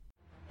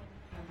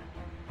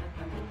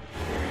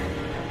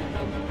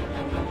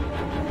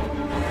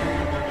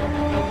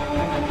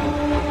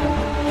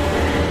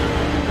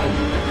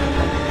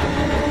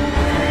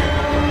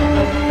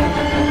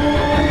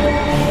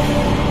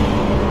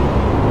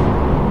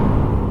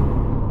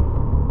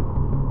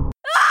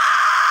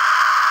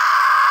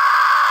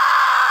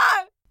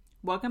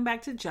Welcome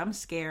back to Jump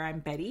Scare.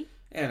 I'm Betty.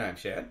 And I'm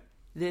Chad.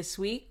 This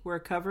week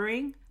we're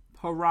covering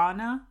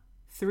Piranha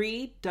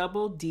 3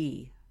 Double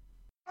D.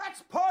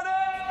 Let's party!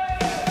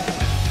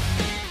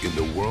 In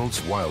the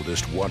world's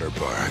wildest water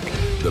park,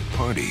 the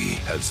party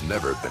has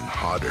never been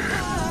hotter.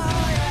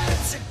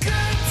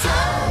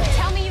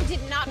 Tell me you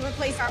did not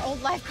replace our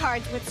old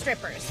lifeguards with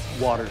strippers.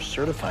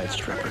 Water-certified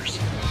strippers.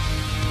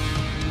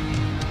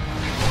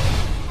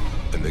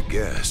 And the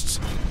guests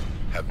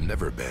have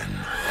never been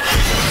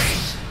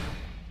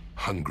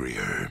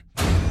hungrier.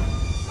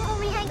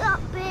 Mommy, I got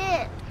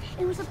bit.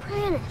 It was a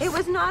piranha. It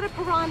was not a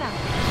piranha.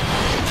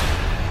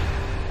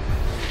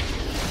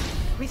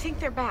 We think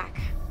they're back.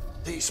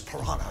 These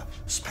piranha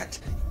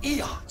spent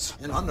eons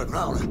in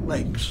underground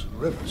lakes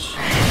and rivers.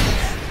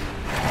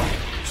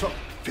 So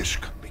fish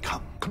can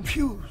become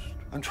confused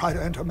and try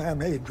to enter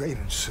man-made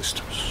drainage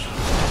systems.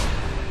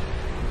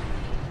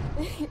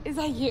 Is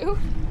that you?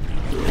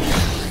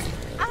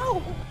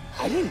 Ow!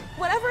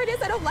 Whatever it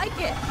is, I don't like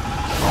it.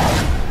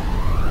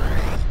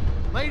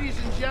 Ladies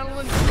and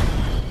gentlemen,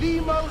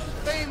 the most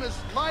famous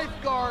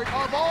lifeguard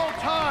of all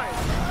time.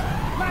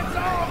 Let's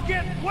all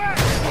get wet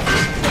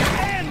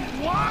and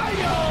wild!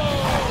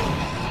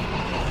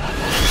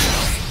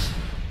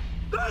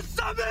 There's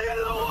something in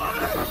the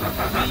water!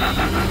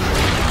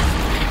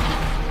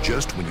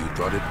 Just when you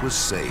thought it was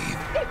safe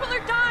People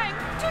are dying!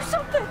 Do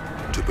something!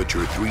 to put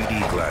your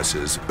 3D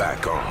glasses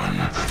back on,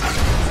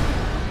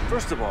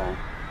 First of all,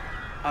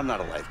 I'm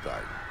not a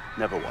lifeguard.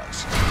 Never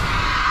was.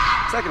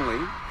 Secondly,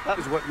 that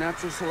is what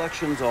natural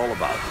selection's all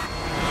about.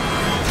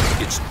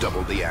 it's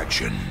double the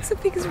action,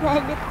 Something's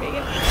wrong with me.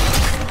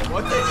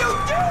 What did you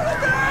do to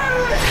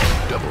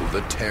me? double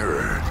the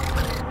terror,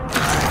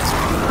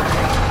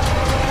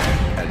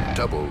 and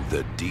double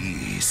the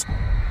D's.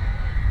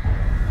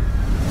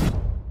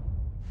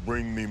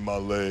 Bring me my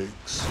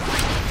legs.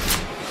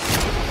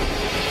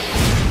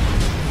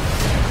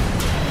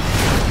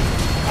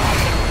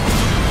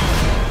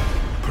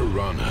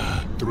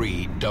 Piranha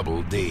 3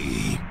 Double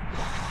D.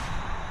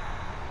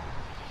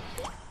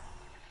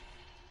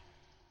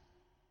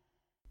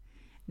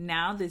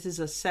 Now this is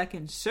a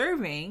second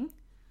serving,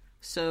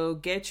 so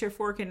get your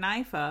fork and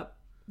knife up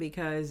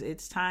because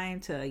it's time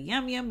to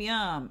yum, yum,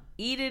 yum.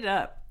 Eat it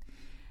up.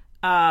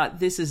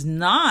 This is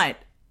not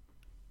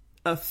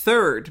a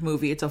third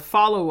movie. It's a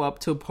follow-up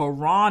to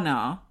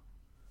Piranha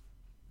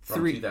From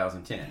 3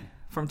 2010.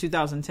 from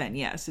 2010.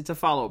 Yes, it's a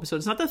follow-up. So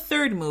it's not the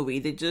third movie.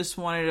 They just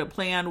wanted to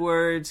play on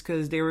words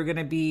because they were going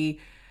to be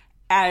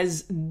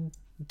as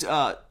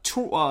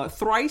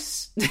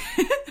thrice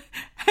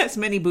as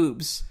many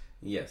boobs.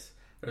 Yes.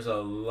 There's a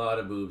lot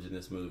of boobs in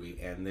this movie,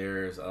 and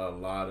there's a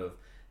lot of...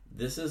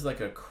 This is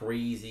like a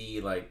crazy,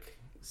 like,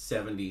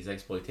 70s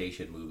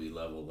exploitation movie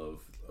level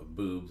of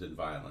boobs and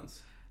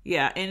violence.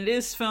 Yeah, and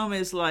this film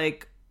is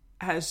like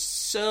has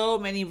so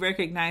many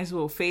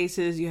recognizable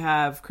faces. You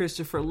have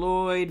Christopher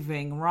Lloyd,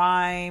 Ving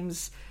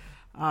Rhames,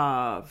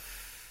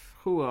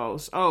 who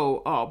else?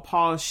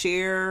 Paul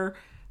Scheer,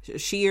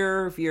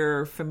 if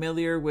you're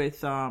familiar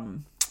with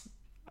The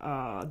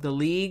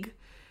League.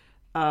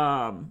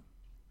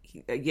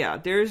 Yeah,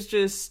 there's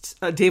just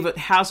David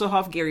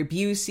Hasselhoff, Gary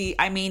Busey.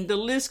 I mean, the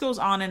list goes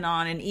on,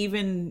 and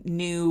even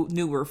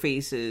newer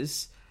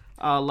faces.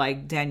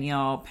 Like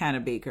Danielle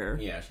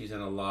Panabaker. Yeah, she's in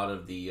a lot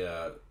of the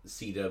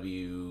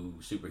CW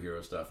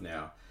superhero stuff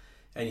now.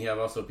 And you have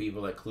also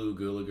people like Clu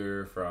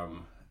Gulager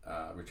from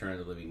Return of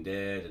the Living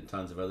Dead and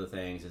tons of other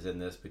things is in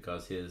this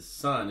because his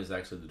son is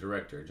actually the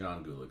director,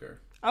 John Gulager.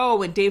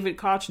 Oh, and David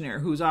Kochner,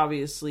 who's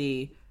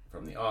obviously...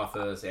 From The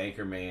Office,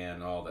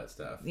 Anchorman, all that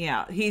stuff.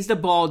 Yeah, he's the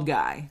bald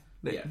guy.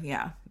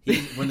 Yeah.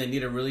 When they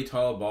need a really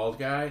tall bald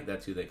guy,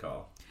 that's who they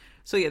call.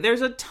 So yeah,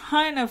 there's a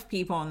ton of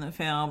people in the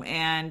film,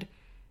 and...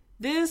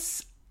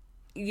 This,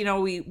 you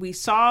know, we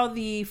saw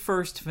the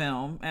first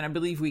film, and I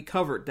believe we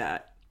covered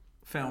that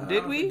film.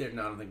 Did we? No,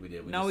 I don't think we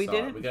did. We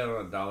didn't. We got it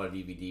on a $1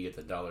 DVD at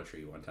the Dollar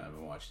Tree one time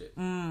and watched it.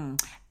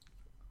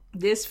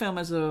 This film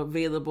is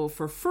available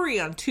for free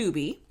on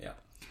Tubi. Yeah.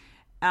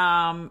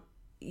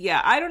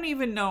 Yeah, I don't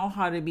even know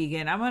how to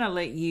begin. I'm going to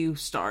let you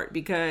start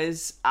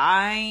because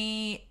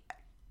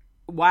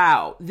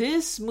wow,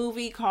 this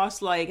movie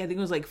cost I think it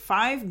was like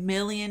 $5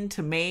 million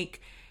to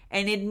make.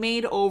 And it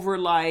made over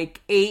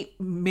like $8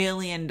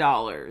 million.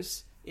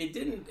 It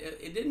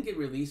didn't get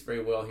released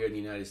very well here in the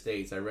United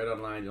States. I read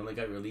online it only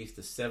got released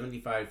to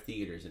 75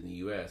 theaters in the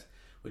U.S.,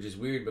 which is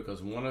weird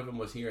because one of them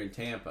was here in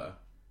Tampa.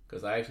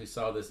 Because I actually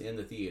saw this in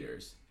the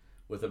theaters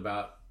with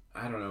about,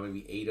 I don't know,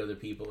 maybe 8 other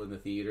people in the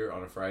theater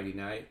on a Friday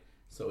night.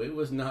 So it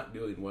was not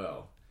doing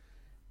well.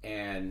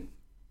 And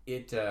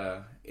like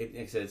I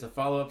said, it's a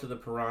follow-up to the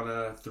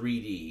Piranha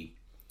 3D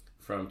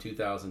from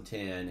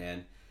 2010.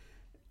 And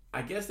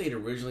I guess they'd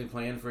originally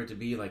planned for it to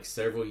be like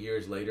several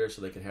years later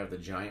so they could have the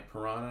giant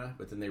piranha,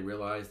 but then they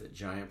realized that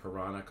giant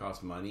piranha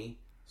costs money,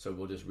 so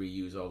we'll just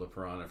reuse all the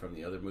piranha from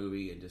the other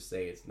movie and just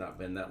say it's not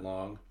been that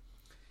long.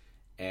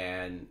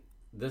 And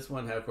this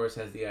one, of course,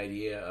 has the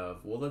idea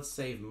of, well, let's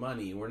save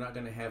money. We're not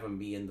going to have them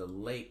be in the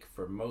lake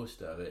for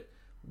most of it.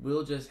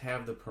 We'll just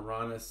have the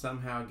piranha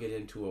somehow get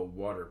into a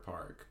water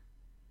park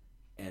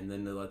and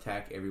then they'll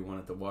attack everyone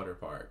at the water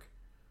park.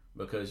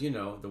 Because, you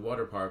know, the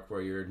water park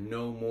where you're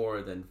no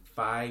more than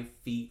 5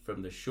 feet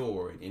from the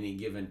shore at any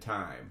given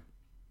time.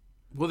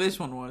 Well, this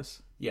one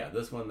was. Yeah,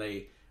 this one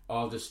they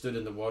all just stood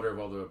in the water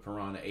while the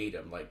piranha ate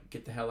them. Like,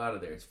 get the hell out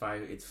of there. It's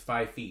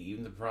 5 feet.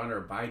 Even the piranha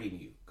are biting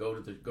you. Go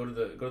to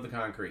the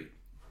concrete.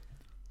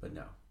 But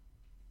no.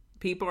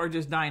 People are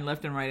just dying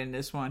left and right in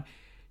this one.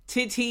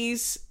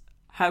 Titties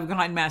have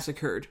gone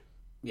massacred.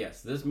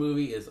 Yes, this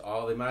movie is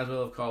all... They might as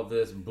well have called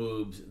this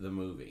Boobs the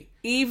Movie.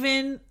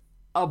 Even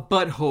a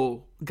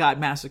butthole got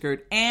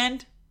massacred.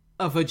 And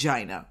a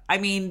vagina. I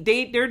mean,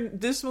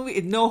 this movie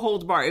is no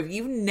holds barred. If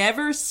you've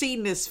never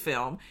seen this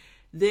film,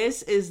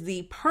 this is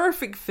the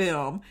perfect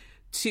film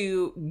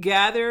to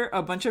gather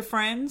a bunch of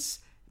friends.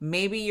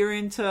 Maybe you're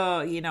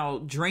into, you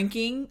know,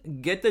 drinking.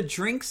 Get the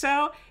drinks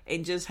out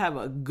and just have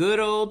a good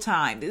old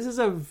time. This is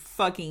a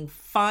fucking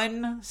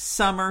fun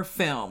summer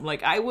film.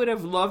 Like, I would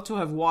have loved to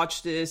have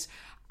watched this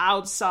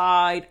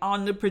outside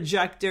on the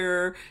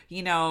projector,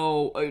 you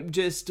know,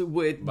 just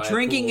with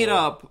drinking it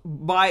up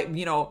by,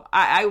 you know,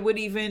 I would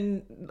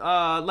even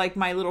like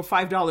my little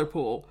 $5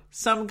 pool,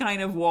 some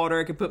kind of water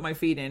I could put my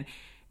feet in.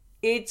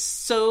 It's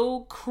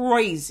so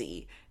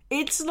crazy.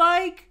 It's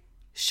like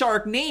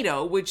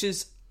Sharknado, which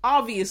is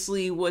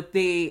obviously what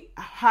they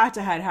had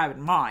to have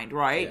in mind,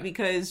 right? Yeah.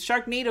 Because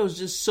Sharknado is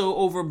just so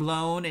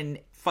overblown and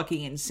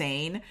fucking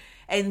insane.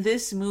 And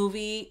this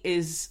movie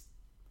is,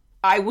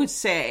 I would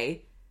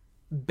say,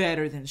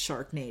 better than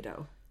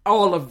Sharknado.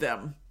 All of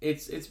them.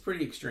 It's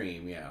pretty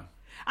extreme, yeah.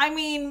 I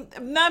mean,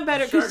 not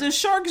better, because the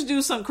sharks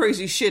do some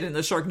crazy shit in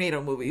the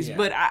Sharknado movies. Yeah.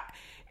 But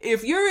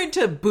if you're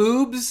into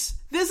boobs,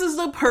 this is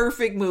the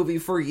perfect movie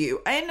for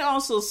you. And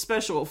also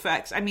special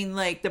effects. I mean,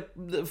 like, the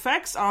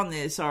effects on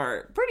this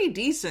are pretty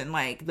decent.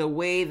 Like, the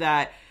way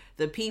that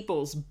the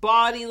people's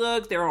body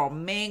look, they're all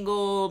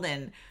mangled,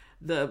 and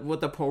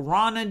what the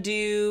piranha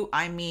do.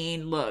 I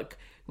mean, look,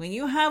 when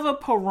you have a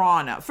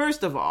piranha,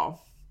 first of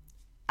all,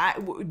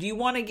 do you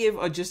want to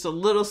give just a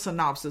little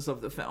synopsis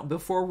of the film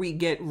before we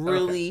get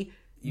really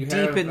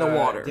deep in the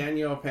water?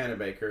 Danielle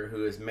Panabaker,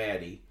 who is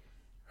Maddie,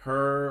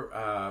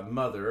 her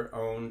mother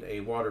owned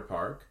a water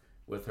park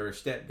with her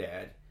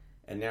stepdad,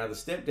 and now the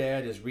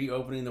stepdad is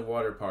reopening the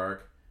water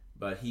park,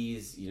 but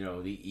he's, you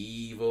know, the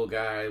evil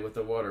guy with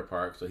the water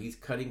park, so he's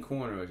cutting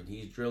corners and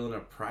he's drilling a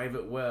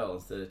private well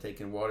instead of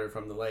taking water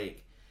from the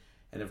lake.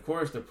 And of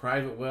course, the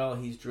private well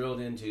he's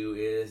drilled into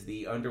is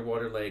the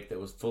underwater lake that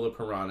was full of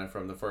piranha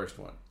from the first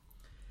one.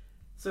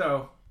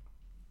 So,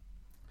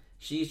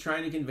 she's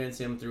trying to convince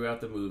him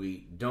throughout the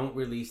movie, don't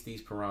release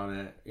these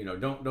piranha, you know,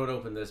 don't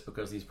open this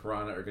because these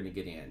piranha are going to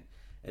get in.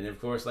 And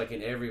of course, like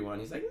in everyone,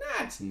 he's like,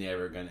 nah, it's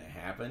never going to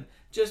happen.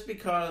 Just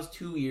because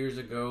 2 years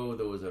ago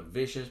there was a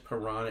vicious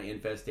piranha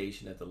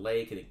infestation at the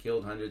lake and it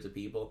killed hundreds of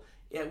people,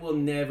 it will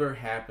never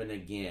happen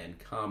again.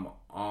 Come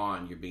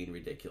on, you're being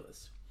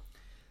ridiculous.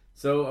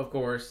 So, of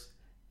course,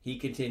 he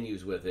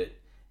continues with it,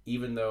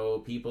 even though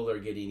people are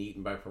getting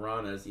eaten by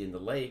piranhas in the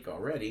lake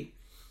already,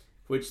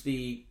 which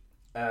the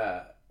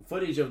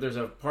footage of, there's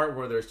a part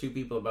where there's two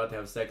people about to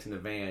have sex in a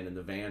van, and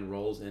the van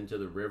rolls into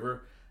the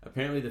river.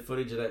 Apparently, the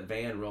footage of that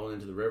van rolling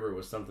into the river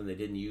was something they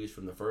didn't use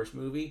from the first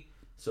movie,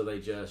 so they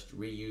just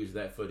reused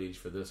that footage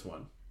for this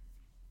one.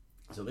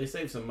 So they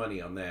saved some money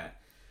on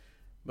that.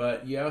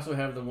 But you also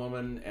have the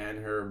woman and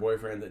her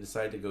boyfriend that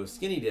decide to go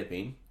skinny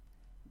dipping.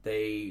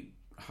 They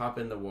hop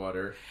in the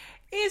water.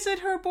 Is it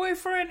her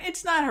boyfriend?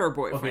 It's not her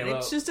boyfriend. Okay, well,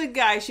 it's just a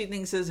guy she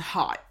thinks is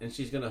hot. And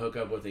she's going to hook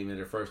up with him at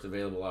her first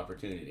available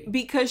opportunity.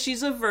 Because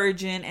she's a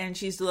virgin and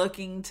she's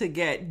looking to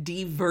get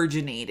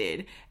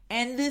de-virginated.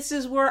 And this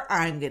is where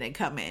I'm going to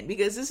come in.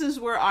 Because this is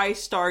where I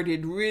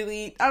started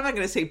really, I'm not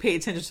going to say pay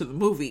attention to the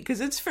movie, because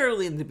it's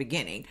fairly in the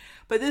beginning.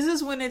 But this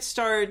is when it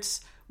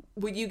starts,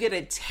 when you get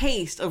a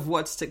taste of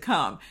what's to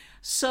come.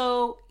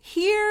 So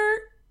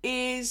here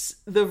is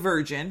the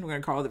virgin. We're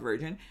going to call her the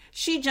virgin.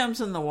 She jumps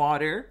in the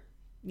water.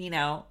 You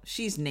know,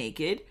 she's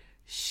naked.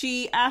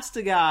 She asked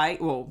the guy,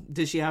 well,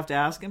 did she have to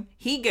ask him?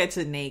 He gets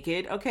it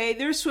naked. Okay,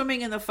 they're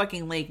swimming in the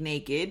fucking lake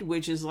naked,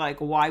 which is like,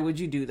 why would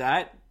you do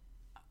that?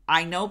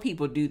 I know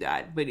people do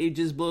that, but it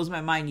just blows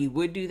my mind you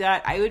would do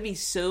that. I would be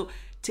so...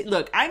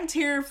 Look, I'm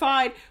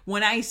terrified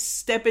when I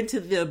step into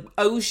the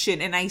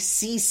ocean and I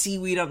see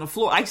seaweed on the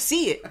floor. I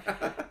see it.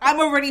 I'm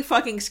already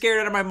fucking scared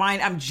out of my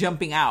mind. I'm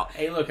jumping out.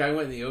 Hey, look, I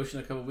went in the ocean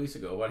a couple weeks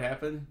ago. What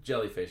happened?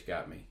 Jellyfish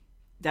got me.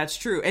 That's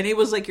true. And it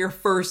was like your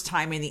first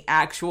time in the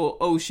actual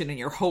ocean in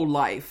your whole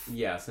life.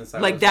 Yeah, since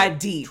I was that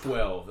deep.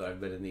 12,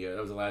 I've been in the...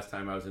 That was the last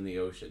time I was in the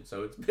ocean.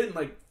 So it's been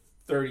like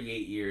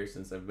 38 years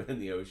since I've been in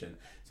the ocean.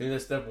 As soon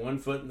as I step 1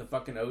 foot in the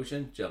fucking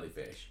ocean,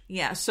 jellyfish.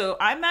 Yeah, so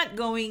I'm not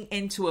going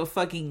into a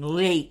fucking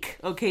lake,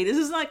 okay? This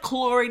is not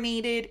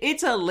chlorinated.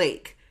 It's a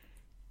lake.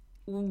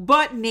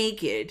 Butt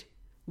naked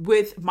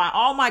with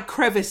all my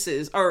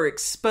crevices are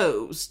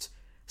exposed.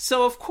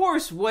 So, of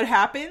course, what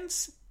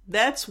happens?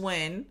 That's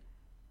when...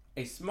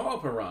 a small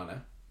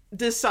piranha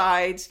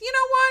decides, you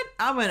know what?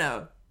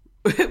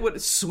 I'm gonna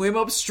swim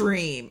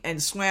upstream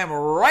and swam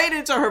right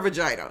into her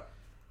vagina.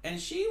 And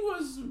she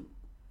was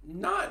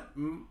not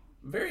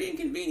very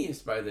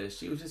inconvenienced by this.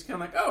 She was just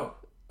kind of like, oh,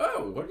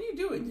 what are you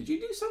doing? Did you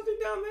do something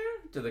down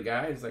there? To the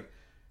guy, he's like,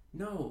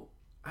 no,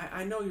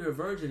 I know you're a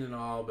virgin and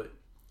all, but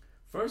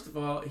first of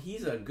all,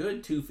 he's a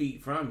good 2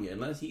 feet from you.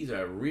 Unless he's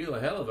a real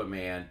hell of a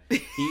man,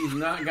 he's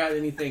not got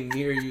anything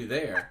near you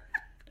there.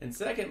 And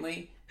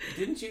secondly,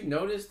 didn't you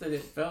notice that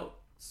it felt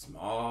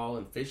small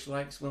and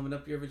fish-like swimming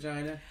up your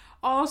vagina?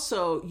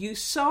 Also, you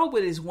saw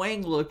what his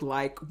wang looked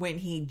like when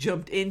he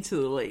jumped into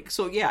the lake.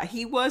 So yeah,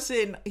 he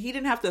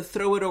didn't have to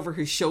throw it over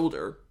his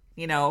shoulder,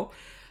 you know?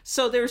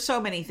 So there's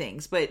so many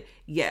things. But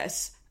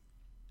yes,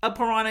 a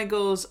piranha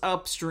goes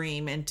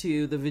upstream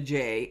into the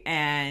vajay,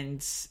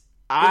 and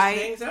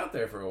hangs out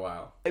there for a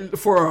while.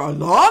 For a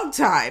long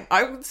time.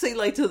 I would say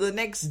like to the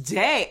next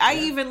day. I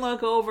even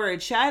look over at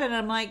Chad and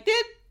I'm like,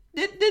 did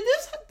the fish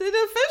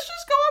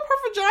just go up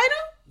her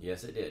vagina?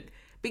 Yes, it did.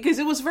 Because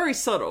it was very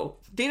subtle.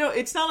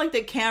 It's not like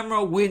the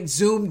camera went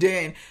zoomed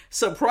in,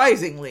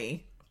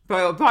 surprisingly.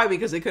 Probably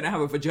because they couldn't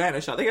have a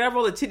vagina shot. They could have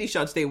all the titty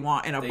shots they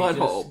want in a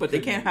butthole, but they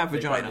can't have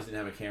vagina. They just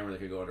didn't have a camera that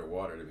could go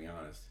underwater, to be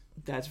honest.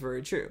 That's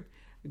very true.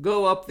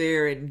 Go up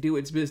there and do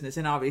its business,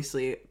 and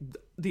obviously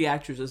the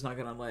actress is not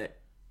going to let.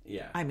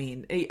 Yeah. I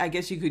mean, I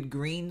guess you could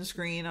green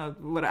screen. I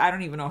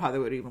don't even know how that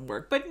would even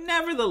work. But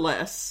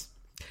nevertheless,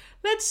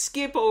 let's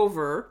skip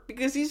over,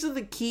 because these are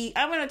the key.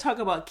 I'm going to talk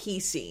about key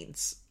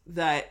scenes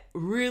that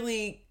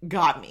really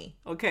got me,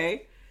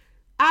 okay?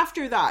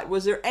 After that,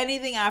 was there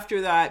anything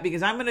after that?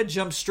 Because I'm going to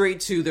jump straight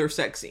to their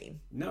sex scene.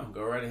 No,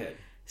 go right ahead.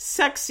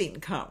 Sex scene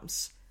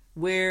comes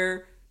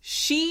where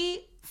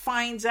she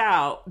finds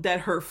out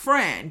that her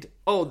friend,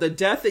 the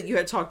death that you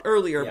had talked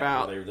earlier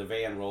about. The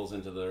van rolls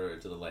into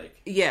the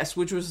lake. Yes,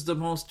 which was the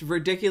most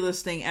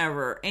ridiculous thing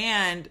ever.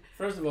 And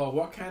first of all,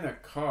 what kind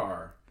of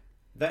car?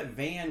 That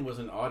van was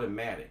an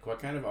automatic. What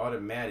kind of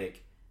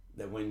automatic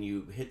that when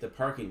you hit the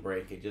parking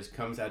brake, it just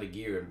comes out of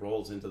gear and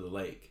rolls into the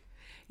lake?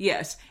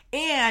 Yes.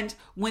 And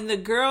when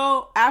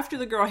after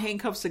the girl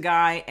handcuffs the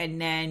guy, and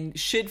then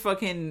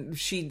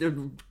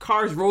the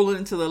car's rolling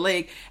into the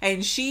lake,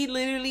 and she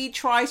literally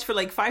tries for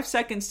like 5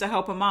 seconds to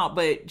help him out,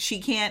 but she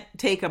can't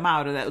take him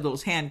out of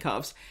those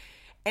handcuffs.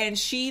 And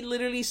she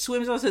literally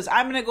swims out and says,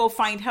 I'm going to go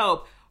find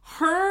help.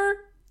 Her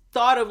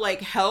thought of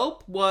like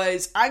help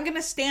was, I'm going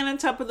to stand on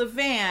top of the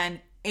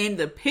van in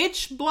the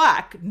pitch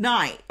black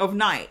night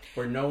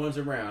where no one's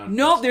around.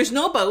 No, there's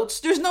no boats.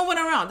 There's no one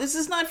around. This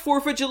is not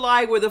 4th of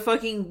July where the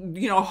fucking,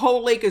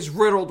 whole lake is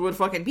riddled with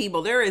fucking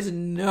people. There is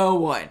no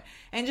one.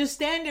 And just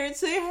stand there and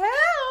say, help,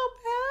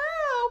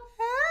 help,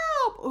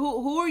 help.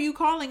 Who are you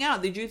calling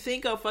out? Did you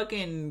think a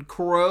fucking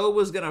crow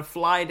was going to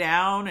fly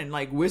down and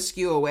like whisk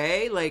you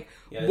away? Like,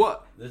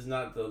 what? This is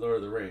not the Lord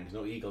of the Rings.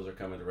 No eagles are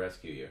coming to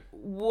rescue you.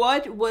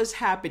 What was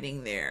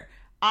happening there?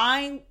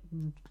 I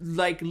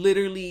like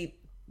literally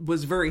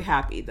was very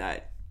happy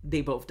that they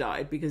both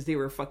died, because they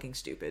were fucking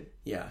stupid.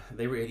 Yeah,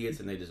 they were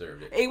idiots and they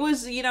deserved it. It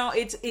was,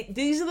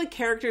 these are the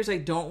characters I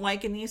don't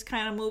like in these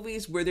kind of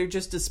movies, where they're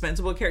just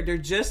dispensable characters. They're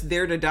just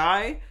there to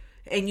die,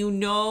 and you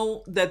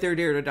know that they're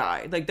there to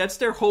die. Like, that's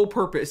their whole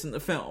purpose in the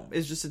film,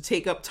 is just to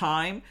take up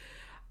time.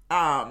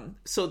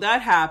 So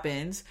that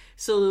happens.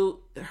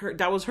 So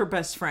that was her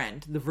best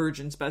friend, the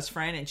virgin's best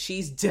friend, and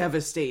she's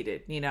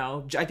devastated.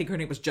 I think her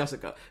name was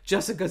Jessica.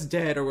 Jessica's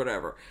dead or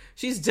whatever.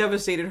 She's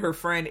devastated. Her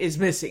friend is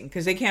missing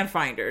because they can't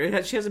find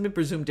her. She hasn't been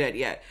presumed dead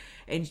yet.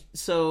 And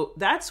so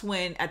that's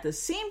when, at the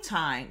same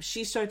time,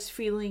 she starts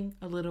feeling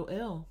a little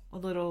ill, a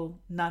little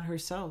not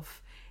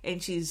herself.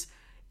 And she's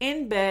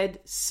in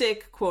bed,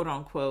 sick, quote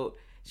unquote.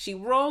 She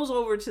rolls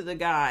over to the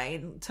guy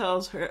and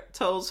tells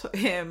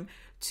him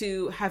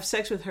to have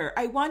sex with her.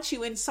 I want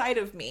you inside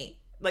of me.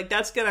 Like,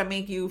 that's gonna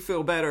make you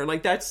feel better.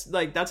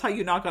 That's how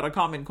you knock out a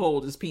common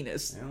cold, is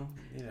penis. Well,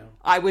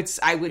 I would it's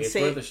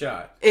say worth a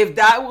shot. If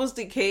that was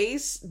the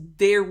case,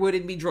 there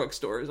wouldn't be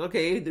drugstores,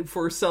 okay,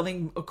 for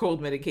selling a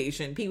cold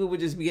medication. People would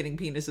just be getting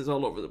penises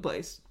all over the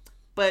place.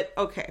 But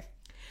okay,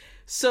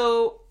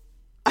 so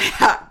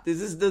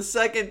this is the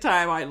second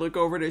time I look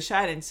over to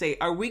Shad and say,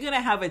 are we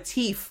gonna have a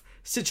teeth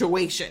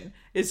situation?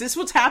 Is this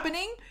what's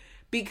happening?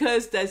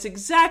 Because that's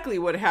exactly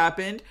what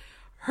happened.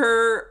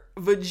 Her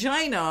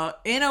vagina,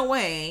 in a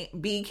way,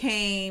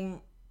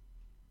 became...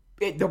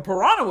 the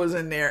piranha was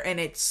in there, and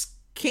it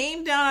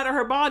came down out of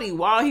her body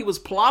while he was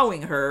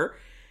plowing her.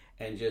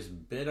 And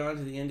just bit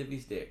onto the end of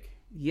his dick.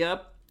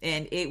 Yep,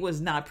 and it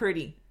was not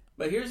pretty.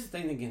 But here's the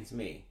thing that gets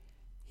me.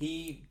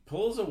 He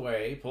pulls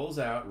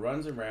out,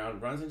 runs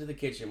around, runs into the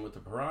kitchen with the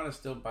piranha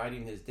still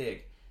biting his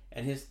dick.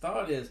 And his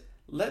thought is,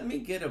 let me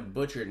get a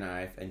butcher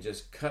knife and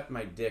just cut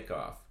my dick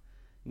off.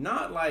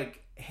 Not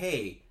like,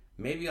 hey,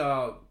 maybe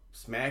I'll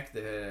smack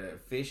the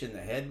fish in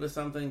the head with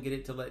something, get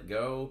it to let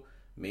go.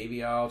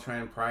 Maybe I'll try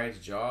and pry its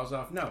jaws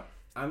off. No,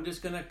 I'm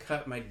just going to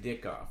cut my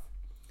dick off.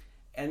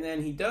 And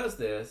then he does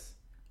this.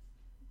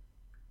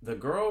 The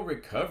girl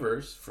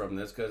recovers from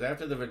this, because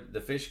after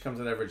the fish comes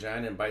out of her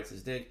vagina and bites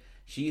his dick,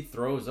 she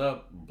throws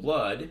up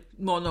blood.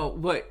 Well, no,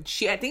 but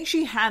I think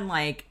she had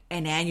like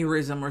an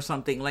aneurysm or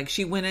something. Like,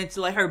 she went into,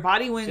 like, her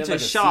body went into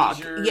shock.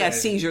 Seizure. Yeah,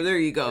 seizure. There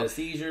you go. A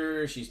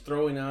seizure. She's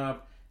throwing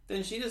up.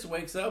 Then she just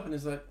wakes up and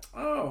is like,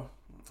 oh,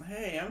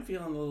 hey, I'm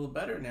feeling a little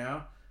better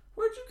now.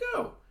 Where'd you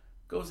go?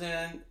 Goes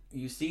in,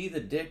 you see the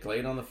dick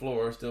laying on the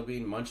floor, still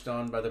being munched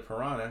on by the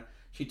piranha.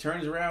 She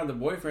turns around, the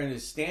boyfriend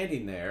is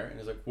standing there, and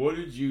is like, what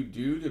did you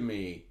do to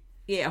me?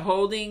 Yeah,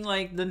 holding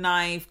like the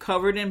knife,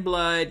 covered in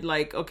blood.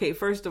 Like, okay,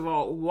 first of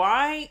all,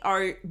 why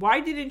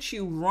didn't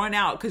you run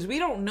out? Because we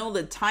don't know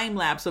the time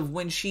lapse of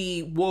when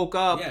she woke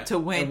up to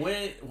when.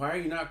 And why are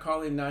you not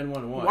calling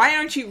 911? Why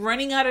aren't you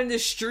running out in the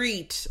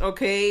street?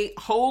 Okay,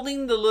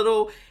 holding the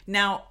little.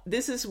 Now,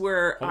 this is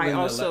where holding I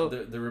also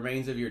the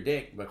remains of your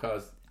dick,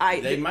 because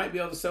they might be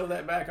able to sew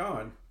that back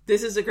on.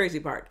 This is the crazy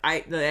part.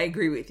 I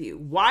agree with you.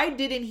 Why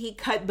didn't he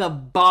cut the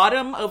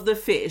bottom of the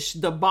fish,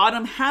 the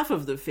bottom half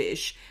of the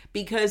fish?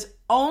 Because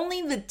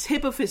only the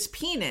tip of his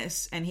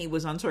penis, and he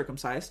was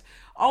uncircumcised,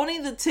 only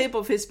the tip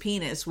of his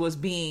penis was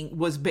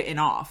bitten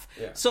off.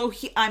 Yeah. So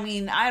I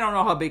don't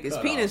know how big his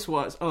penis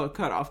was. Oh,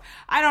 cut off.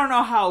 I don't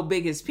know how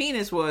big his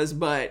penis was,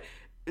 but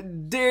he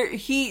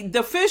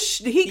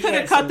could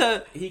have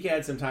cut he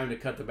had some time to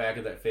cut the back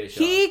of that fish off.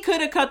 He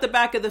could have cut the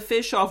back of the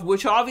fish off,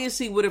 which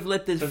obviously would have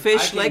let the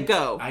fish let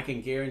go. I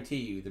can guarantee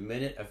you, the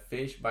minute a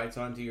fish bites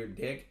onto your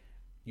dick,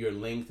 your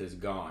length is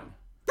gone.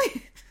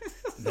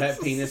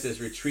 That penis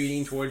is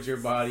retreating towards your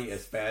body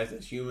as fast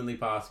as humanly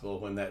possible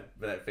when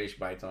that fish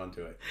bites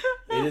onto it.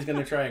 It is going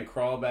to try and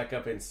crawl back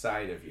up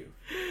inside of you.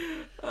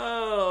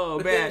 Oh,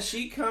 but man. Then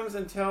she comes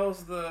and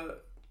tells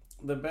the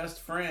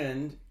best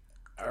friend,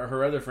 or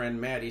her other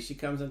friend, Maddie, she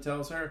comes and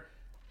tells her,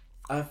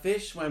 a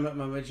fish swam up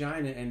my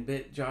vagina and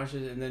bit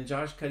Josh's, and then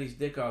Josh cut his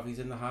dick off. He's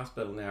in the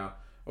hospital now.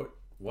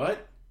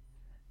 What?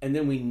 And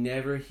then we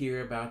never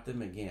hear about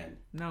them again.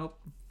 Nope.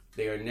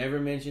 They are never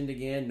mentioned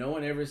again. No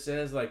one ever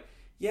says, like,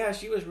 yeah,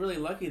 she was really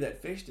lucky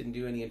that fish didn't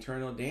do any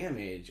internal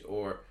damage,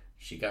 or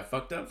she got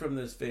fucked up from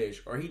this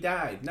fish, or he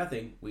died.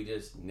 Nothing. We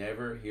just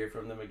never hear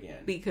from them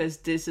again. Because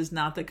this is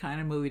not the kind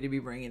of movie to be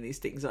bringing these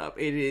things up.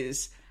 It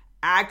is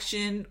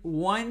action,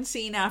 one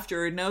scene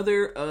after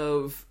another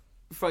of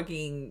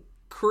fucking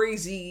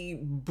crazy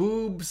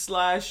boob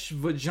 /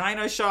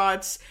 vagina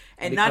shots,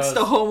 and that's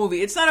the whole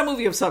movie. It's not a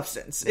movie of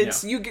substance.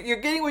 It's you're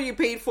getting what you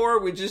paid for,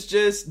 which is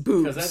just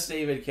boobs. Because that's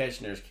David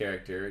Koechner's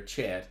character,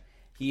 Chet.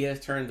 He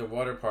has turned the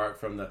water park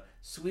from the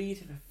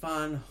sweet,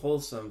 fun,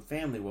 wholesome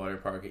family water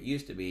park it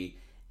used to be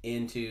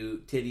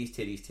into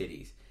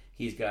titties.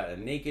 He's got a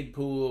naked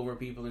pool where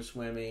people are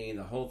swimming.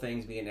 The whole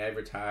thing's being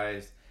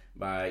advertised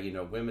by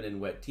women in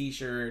wet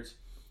t-shirts.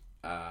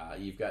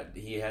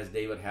 He has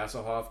David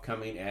Hasselhoff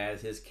coming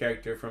as his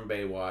character from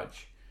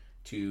Baywatch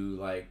to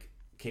like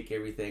kick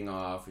everything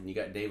off, and you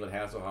got David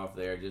Hasselhoff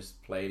there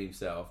just playing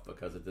himself,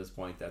 because at this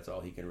point that's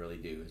all he can really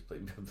do is play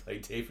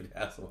David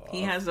Hasselhoff.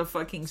 He has a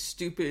fucking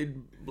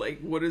stupid, like,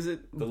 what is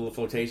it? The little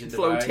flotation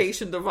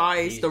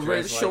device, the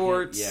red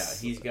shorts.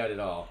 Yeah, he's got it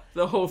all.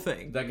 The whole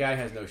thing. That guy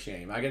has no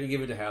shame. I got to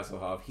give it to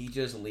Hasselhoff. He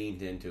just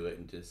leaned into it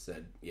and just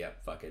said,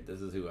 "Yep, fuck it.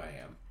 This is who I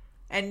am."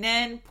 And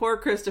then poor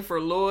Christopher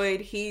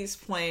Lloyd, he's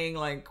playing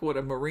like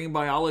a marine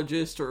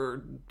biologist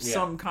or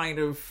some kind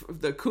of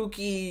the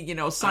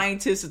kooky,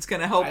 scientist that's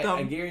going to help them.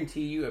 I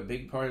guarantee you a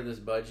big part of this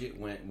budget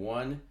went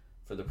 1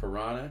 for the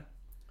piranha,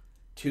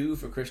 2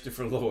 for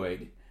Christopher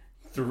Lloyd,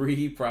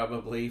 3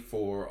 probably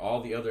for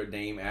all the other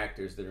name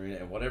actors that are in it,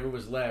 and whatever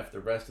was left,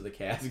 the rest of the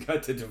cast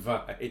got to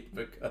divide,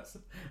 because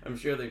I'm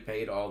sure they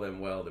paid all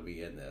them well to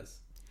be in this.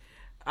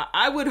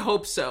 I would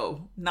hope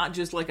so. Not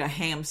just like a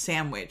ham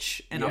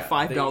sandwich and a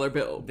 $5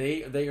 bill.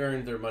 They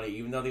earned their money.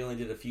 Even though they only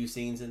did a few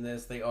scenes in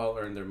this, they all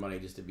earned their money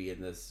just to be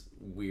in this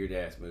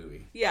weird-ass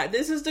movie. Yeah,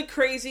 this is the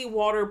crazy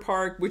water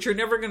park, which you're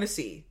never going to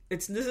see.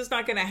 This is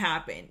not going to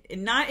happen.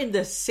 And not in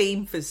the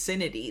same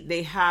vicinity.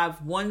 They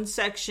have one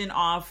section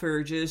off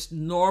for just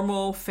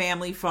normal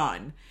family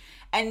fun.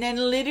 And then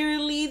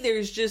literally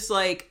there's just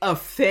like a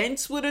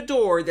fence with a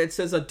door that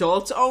says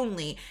adults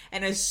only.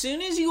 And as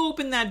soon as you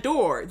open that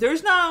door,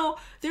 there's no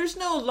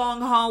long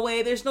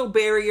hallway. There's no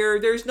barrier.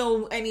 There's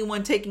no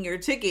anyone taking your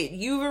ticket.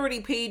 You've already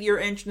paid your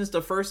entrance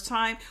the first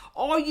time.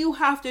 All you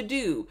have to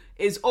do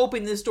is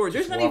open this door.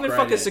 There's not even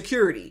fucking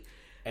security.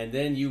 And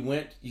then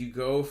you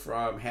go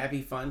from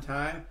happy fun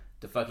time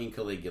to fucking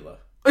Caligula.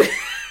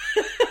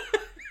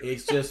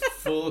 It's just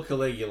full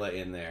Caligula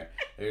in there.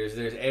 There's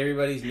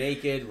everybody's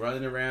naked,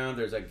 running around.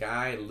 There's a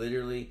guy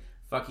literally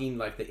fucking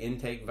like the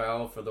intake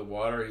valve for the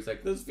water. He's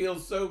like, this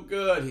feels so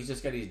good. He's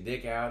just got his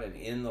dick out and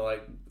in the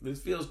this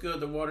feels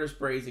good. The water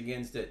sprays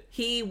against it.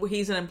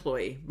 He's an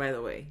employee, by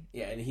the way.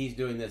 Yeah, and he's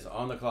doing this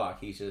on the clock.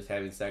 He's just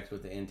having sex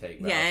with the intake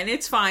valve. Yeah, and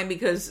it's fine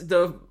because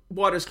the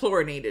water's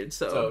chlorinated.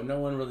 So no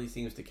one really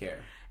seems to care.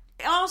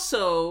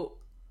 Also,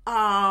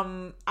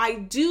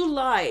 I do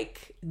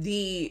like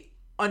the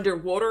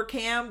underwater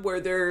cam where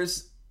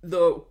there's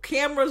the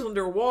cameras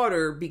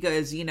underwater,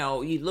 because you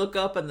look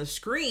up on the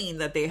screen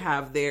that they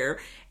have there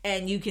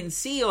and you can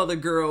see all the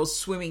girls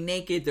swimming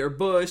naked, their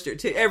bush,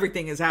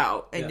 everything is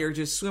out, and they're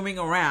just swimming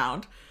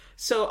around.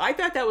 So I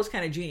thought that was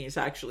kind of genius,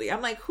 actually.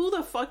 I'm like, who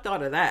the fuck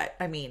thought of that?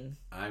 I mean,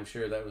 I'm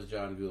sure that was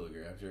John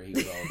Gulager. I'm sure he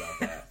was all about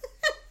that.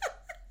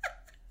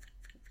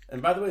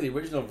 And by the way, the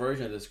original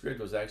version of the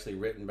script was actually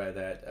written by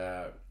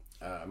that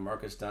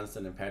Marcus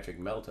Dunstan and Patrick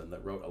Melton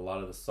that wrote a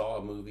lot of the Saw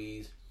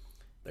movies,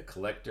 The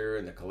Collector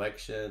and The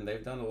Collection.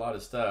 They've done a lot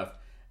of stuff.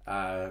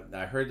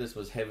 I heard this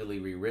was heavily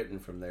rewritten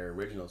from their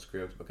original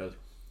script because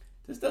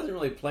this doesn't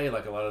really play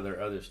like a lot of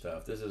their other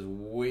stuff. This is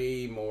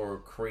way more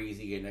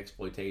crazy and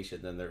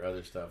exploitation than their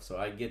other stuff. So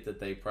I get that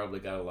they probably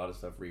got a lot of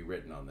stuff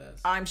rewritten on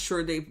this. I'm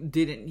sure they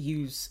didn't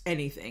use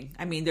anything.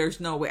 I mean, there's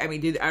no way. I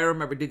mean, did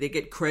they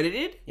get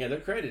credited? Yeah,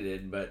 they're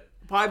credited, but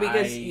probably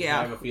because I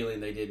have a feeling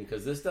they didn't,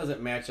 because this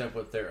doesn't match up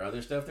with their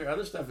other stuff. Their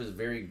other stuff is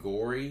very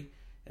gory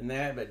and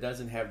that, but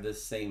doesn't have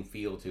this same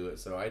feel to it.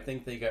 So I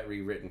think they got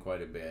rewritten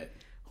quite a bit.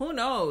 Who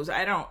knows?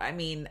 I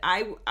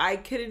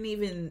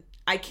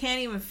can't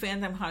even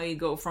fathom how you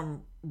go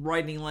from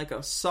writing like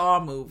a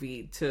Saw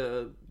movie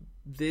to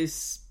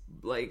this,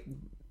 like,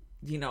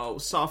 you know,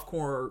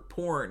 softcore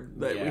porn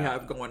that we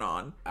have going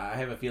on. I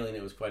have a feeling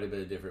it was quite a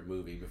bit of different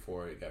movie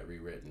before it got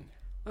rewritten.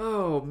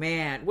 Oh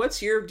man,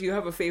 do you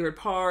have a favorite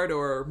part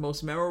or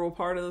most memorable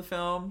part of the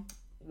film?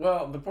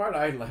 Well, the part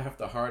I laughed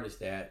the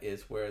hardest at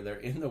is where they're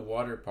in the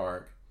water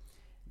park,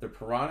 the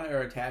piranha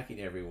are attacking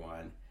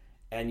everyone,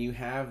 and you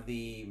have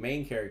the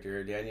main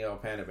character, Danielle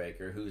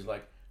Panabaker, who's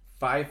like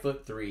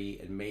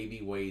 5'3" and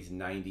maybe weighs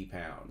 90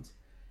 pounds.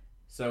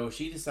 So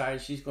she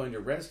decides she's going to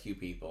rescue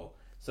people.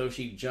 So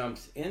she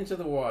jumps into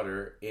the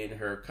water in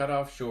her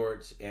cutoff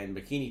shorts and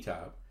bikini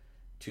top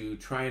to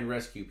try and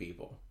rescue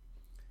people.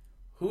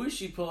 Who is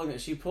she pulling?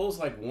 She pulls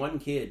like one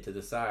kid to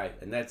the side,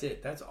 and that's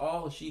it. That's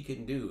all she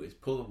can do is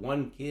pull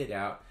one kid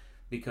out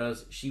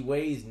because she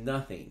weighs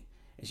nothing.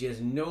 And she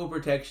has no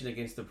protection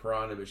against the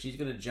piranha, but she's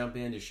going to jump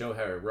in to show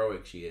how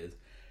heroic she is.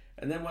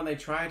 And then when they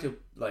try to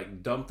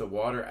like dump the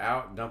water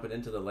out, dump it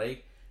into the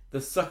lake,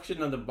 the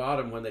suction on the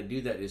bottom when they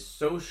do that is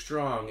so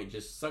strong, it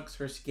just sucks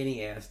her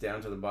skinny ass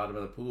down to the bottom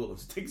of the pool and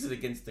sticks it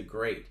against the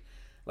grate.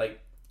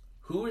 Like,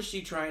 who is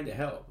she trying to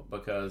help?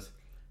 Because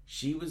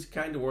she was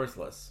kind of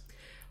worthless.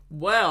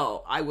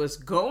 Well, I was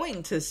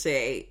going to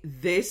say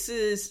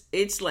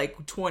it's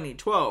like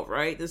 2012,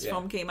 right? This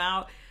film came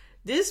out.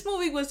 This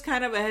movie was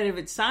kind of ahead of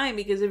its time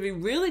because if you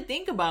really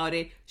think about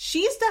it,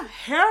 she's the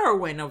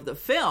heroine of the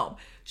film.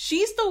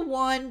 She's the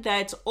one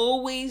that's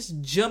always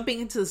jumping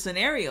into the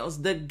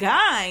scenarios. The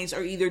guys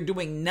are either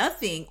doing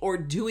nothing or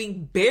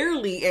doing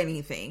barely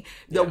anything.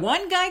 The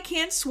one guy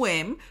can't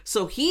swim,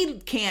 so he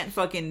can't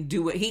fucking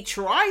do it. He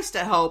tries to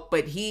help,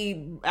 but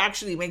he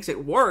actually makes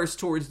it worse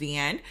towards the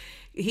end.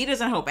 He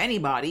doesn't help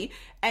anybody.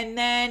 And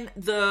then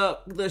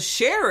the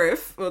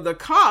sheriff or the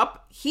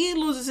cop, he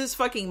loses his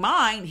fucking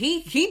mind.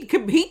 He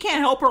can't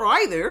help her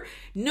either.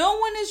 No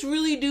one is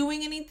really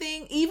doing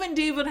anything. Even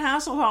David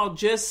Hasselhoff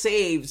just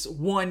saves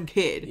one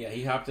kid. Yeah,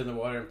 he hopped in the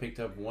water and picked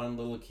up one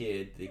little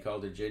kid. They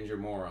called her Ginger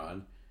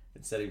Moron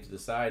and set him to the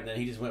side. And then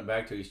he just went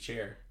back to his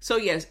chair. So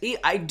yes,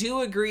 I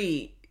do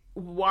agree.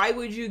 Why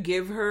would you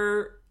give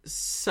her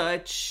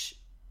such,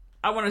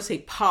 I want to say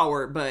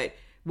power, but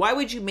why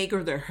would you make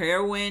her the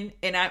heroine?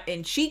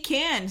 And she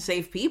can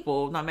save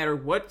people, no matter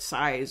what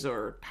size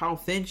or how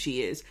thin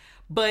she is.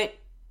 But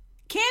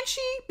can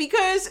she?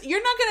 Because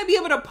you're not going to be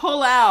able to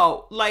pull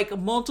out like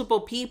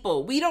multiple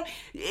people. We don't.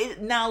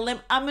 Now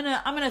I'm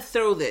gonna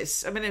throw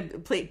this. I'm gonna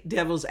play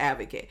devil's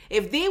advocate.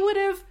 If they would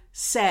have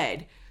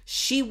said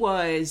she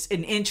was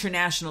an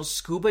international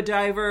scuba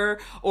diver,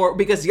 or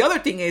because the other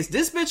thing is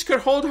this bitch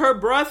could hold her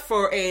breath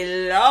for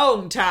a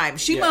long time.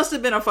 She must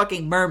have been a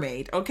fucking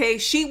mermaid, okay?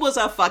 She was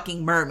a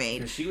fucking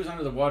mermaid. She was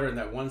under the water in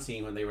that one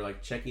scene when they were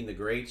like checking the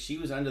grates. She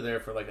was under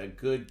there for like a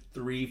good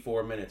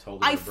 3-4 minutes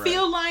holding her breath. I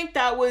feel like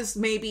that was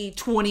maybe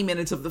 20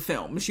 minutes of the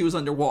film. She was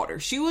underwater.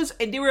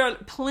 And there were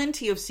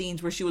plenty of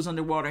scenes where she was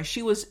underwater.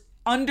 She was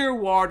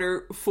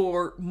underwater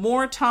for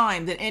more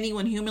time than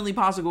anyone humanly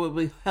possible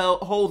would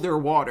hold their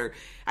water.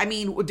 I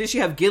mean, did she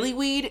have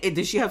gillyweed?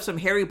 Did she have some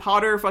Harry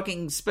Potter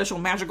fucking special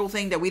magical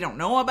thing that we don't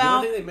know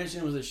about? The only thing they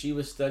mentioned was that she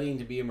was studying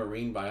to be a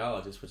marine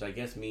biologist, which I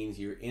guess means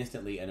you're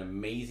instantly an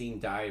amazing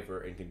diver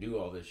and can do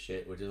all this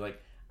shit, which is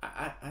like,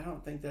 I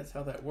don't think that's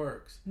how that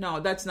works. No,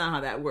 that's not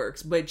how that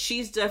works. But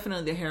she's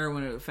definitely the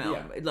heroine of the film.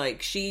 Yeah.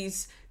 Like,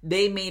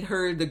 they made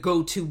her the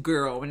go-to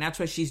girl, and that's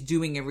why she's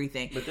doing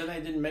everything. But then they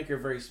didn't make her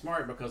very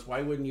smart, because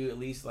why wouldn't you at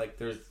least, like,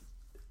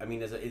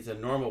 it's a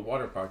normal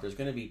water park. There's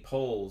going to be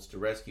poles to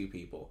rescue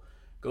people.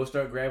 Go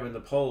start grabbing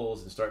the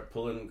poles and start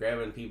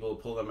grabbing people,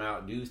 pull them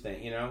out, do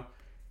things,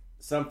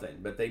 something.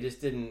 But they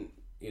just didn't,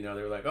 they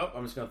were like, oh,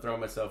 I'm just going to throw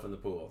myself in the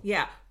pool.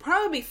 Yeah,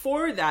 probably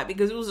before that,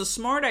 because it was a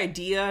smart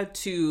idea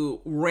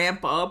to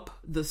ramp up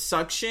the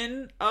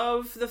suction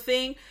of the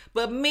thing,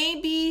 but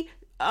maybe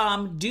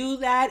do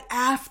that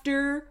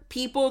after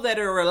people that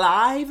are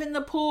alive in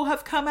the pool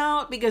have come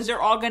out, because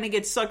they're all going to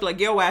get sucked like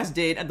yo ass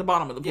did at the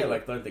bottom of the pool. Yeah,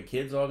 like the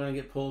kids all going to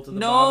get pulled to the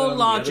bottom. No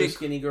logic. The other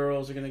skinny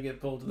girls are going to get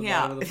pulled to the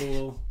bottom of the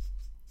pool.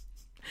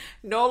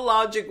 No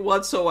logic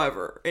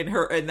whatsoever in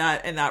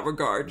that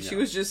regard. No. She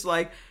was just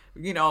like,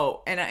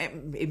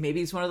 and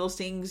maybe it's one of those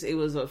things. It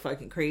was a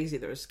fucking crazy.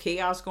 There was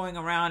chaos going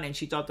around, and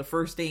she thought the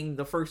first thing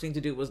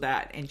to do was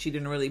that, and she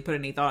didn't really put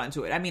any thought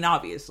into it. I mean,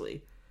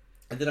 obviously.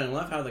 And then I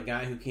love how the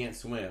guy who can't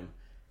swim,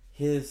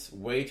 his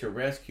way to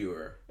rescue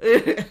her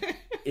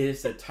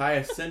is to tie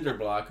a cinder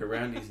block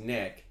around his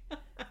neck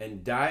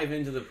and dive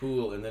into the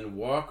pool and then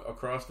walk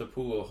across the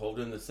pool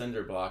holding the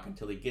cinder block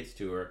until he gets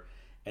to her,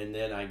 and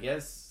then I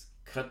guess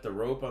cut the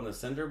rope on the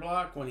cinder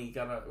block when he's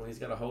got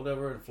a hold of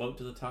her and float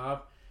to the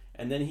top,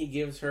 and then he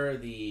gives her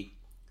the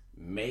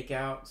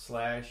makeout /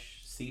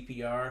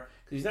 CPR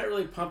because he's not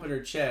really pumping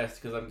her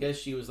chest because I guess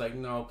she was like,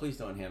 no, please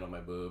don't handle my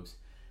boobs.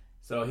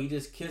 So he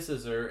just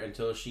kisses her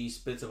until she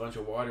spits a bunch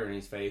of water in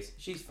his face.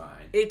 She's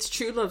fine. It's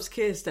True Love's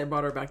kiss that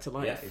brought her back to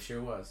life. Yeah, it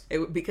sure was.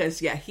 Because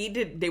he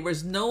did. There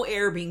was no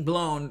air being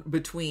blown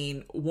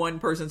between one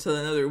person to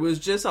another. It was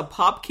just a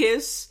pop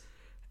kiss,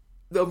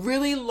 the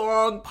really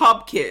long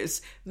pop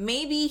kiss.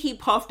 Maybe he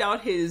puffed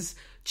out his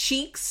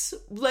cheeks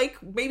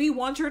like maybe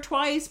once or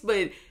twice,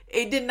 but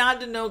it did not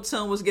denote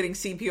someone was getting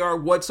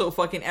CPR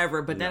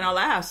whatsoever. But then,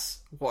 alas,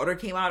 water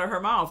came out of her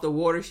mouth. The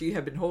water she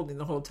had been holding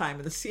the whole time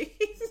in the scene.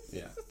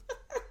 Yeah.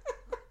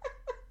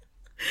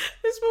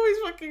 This movie's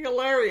fucking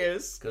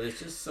hilarious. Because it's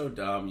just so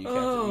dumb. You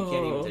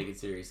can't even take it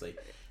seriously.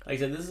 Like I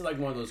said, this is like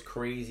one of those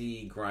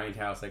crazy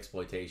grindhouse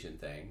exploitation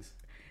things.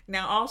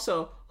 Now,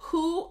 also,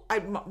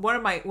 one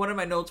of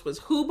my notes was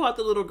who brought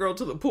the little girl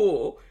to the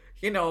pool?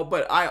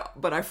 But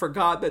I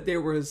forgot that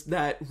there was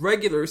that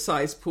regular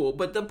size pool.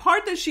 But the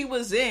part that she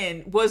was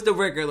in was the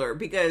regular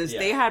because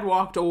they had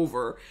walked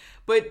over.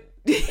 But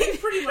they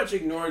pretty much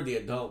ignored the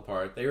adult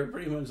part. They were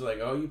pretty much like,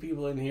 oh, you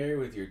people in here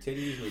with your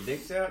titties and your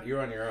dicks out,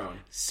 you're on your own.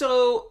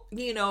 So,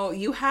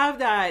 you have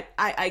that.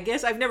 I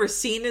guess I've never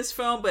seen this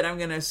film, but I'm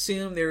going to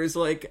assume there is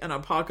like an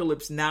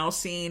Apocalypse Now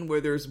scene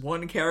where there's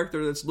one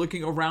character that's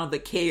looking around the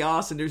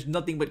chaos and there's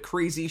nothing but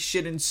crazy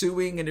shit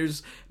ensuing and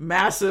there's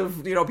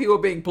massive, people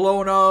being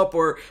blown up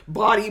or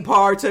body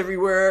parts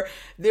everywhere.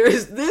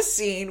 There's this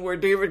scene where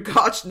David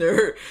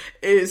Koechner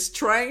is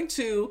trying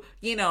to,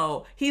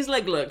 he's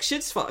like, look,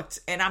 shit's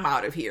fucked and I'm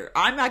out of here.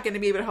 I'm not going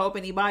to be able to help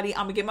anybody.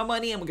 I'm going to get my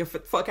money. I'm going to get the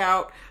fuck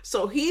out.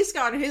 So he's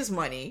got his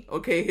money,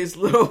 okay,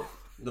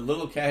 the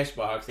little cash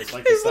box. It's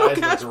like the size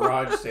of a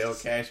garage sale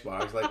cash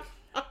box. Like,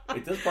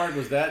 if this part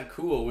was that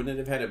cool, wouldn't it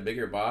have had a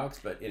bigger box?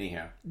 But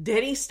anyhow.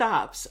 Then he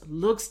stops,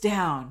 looks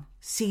down,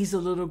 sees a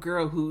little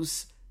girl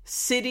who's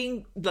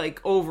sitting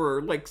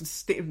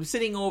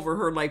sitting over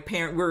her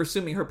parent. We're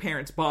assuming her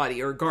parent's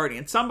body or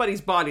guardian,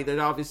 somebody's body that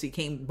obviously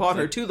brought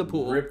her to the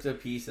pool, ripped to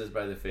pieces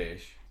by the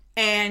fish.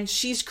 And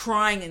she's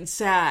crying and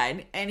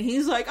sad. And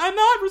he's like, I'm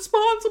not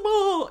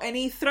responsible. And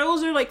he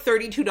throws her like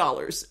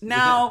 $32.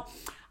 Now,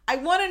 I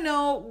want to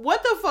know,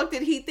 what the fuck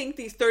did he think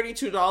these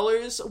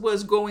 $32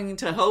 was going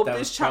to help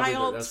this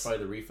child? That's probably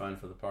the refund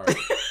for the part.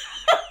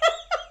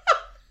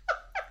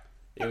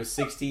 It was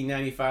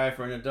 $16.95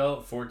 for an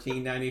adult,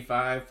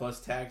 $14.95 plus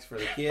tax for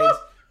the kids,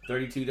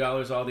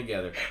 $32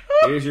 altogether.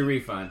 Here's your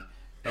refund.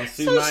 Don't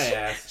sue my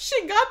ass.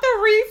 She got the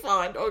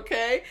refund,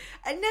 okay?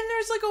 And then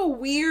there's like a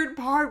weird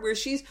part where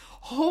she's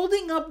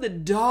holding up the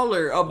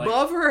dollar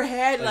above her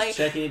head. Like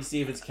checking to see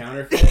if it's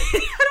counterfeit. I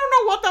don't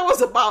know what that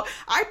was about.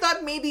 I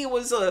thought maybe it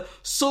was a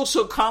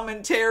social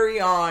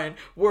commentary on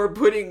we're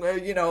putting,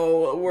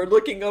 we're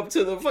looking up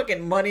to the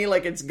fucking money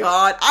like it's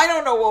God. I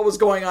don't know what was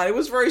going on. It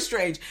was very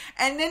strange.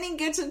 And then he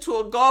gets into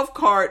a golf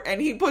cart and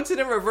he puts it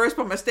in reverse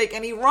by mistake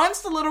and he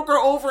runs the little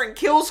girl over and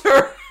kills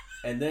her.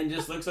 And then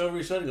just looks over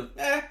his shoulder and goes,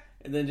 eh.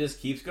 And then just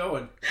keeps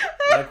going.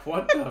 Like,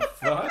 what the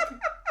fuck? And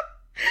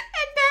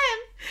then,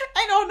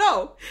 I don't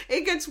know.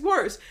 It gets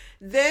worse.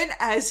 Then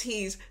as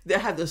they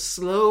have the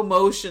slow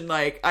motion,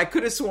 like, I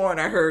could have sworn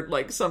I heard,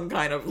 like, some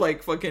kind of,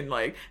 like, fucking,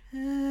 like,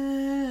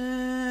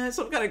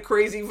 some kind of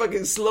crazy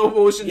fucking slow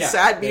motion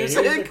sad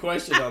music. Here's the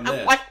question on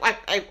this. Wait.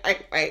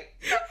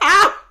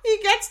 How? He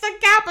gets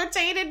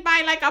decapitated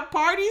by, like, a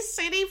Party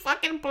City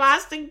fucking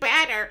plastic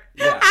banner.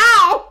 Yeah.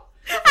 How?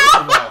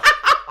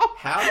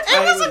 How tight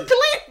it was a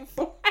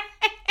clip.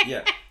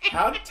 Yeah.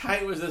 How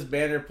tight was this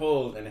banner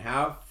pulled and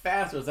how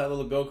fast was that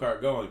little go-kart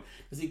going?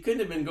 Because he couldn't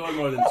have been going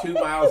more than 2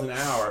 miles an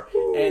hour.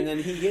 And then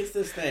he hits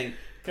this thing,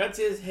 cuts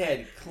his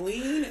head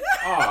clean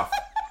off,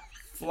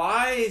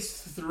 flies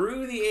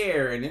through the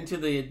air and into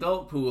the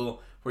adult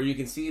pool where you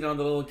can see it on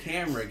the little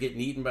camera getting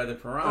eaten by the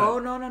piranha. Oh,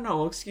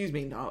 no. Excuse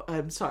me. No,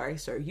 I'm sorry,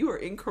 sir. You are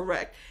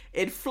incorrect.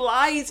 It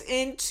flies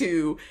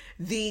into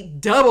the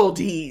double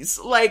D's,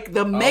 like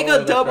the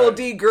mega double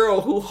D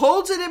girl who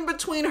holds it in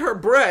between her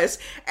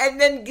breasts and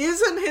then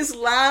gives him his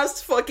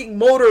last fucking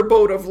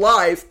motorboat of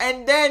life.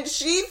 And then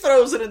she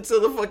throws it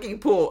into the fucking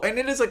pool. And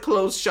it is a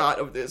close shot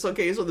of this.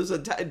 Okay, so there's a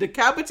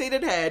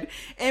decapitated head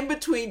in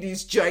between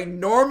these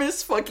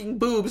ginormous fucking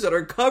boobs that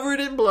are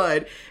covered in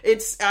blood.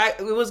 It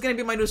was going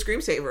to be my new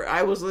screensaver.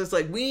 I was just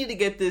like, we need to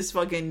get this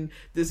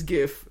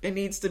gif. It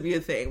needs to be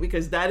a thing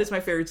because that is my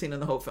favorite scene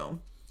in the whole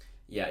film.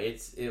 Yeah,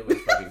 it was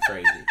fucking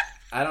crazy.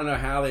 I don't know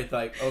how they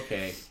thought,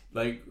 okay,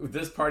 like,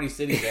 this Party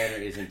City banner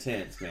is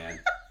intense, man.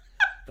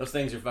 Those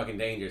things are fucking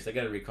dangerous. They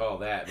got to recall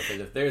that because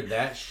if they're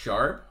that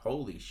sharp,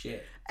 holy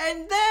shit.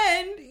 And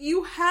then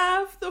you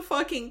have the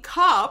fucking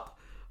cop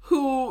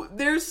who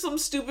there's some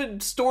stupid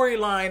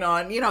storyline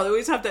on, they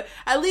always have to,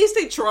 at least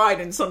they tried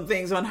in some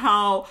things on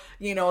how,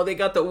 they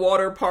got the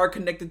water park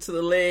connected to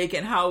the lake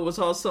and how it was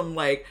all some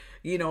like,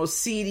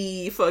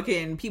 seedy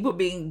fucking people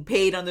being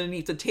paid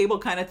underneath the table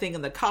kind of thing,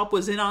 and the cop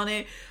was in on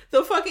it.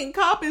 The fucking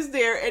cop is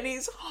there and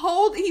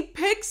he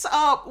picks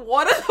up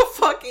one of the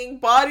fucking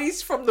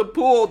bodies from the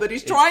pool that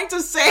he's trying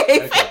to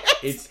save. Okay.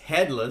 It's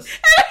headless.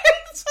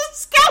 It's a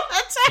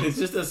skeleton. It's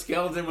just a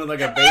skeleton with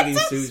like a bathing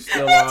suit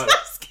still on.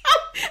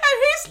 And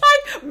he's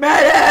like,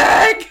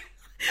 medic!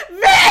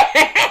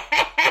 Medic!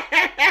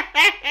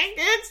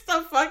 It's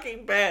the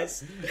fucking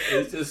best.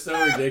 It's just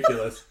so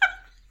ridiculous.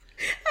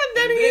 And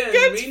then he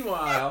gets...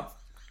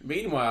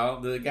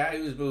 Meanwhile, the guy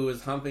who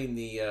was humping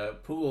the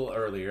pool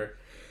earlier,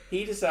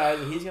 he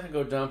decided he's going to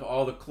go dump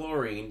all the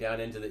chlorine down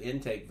into the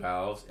intake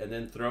valves and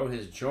then throw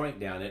his joint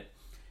down it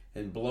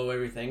and blow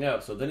everything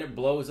up. So then it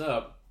blows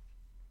up.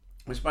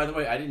 Which, by the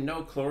way, I didn't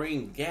know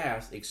chlorine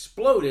gas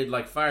exploded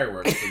like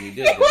fireworks when you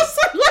did It was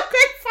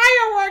like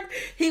firework.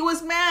 He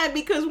was mad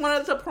because one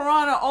of the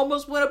piranha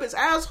almost went up his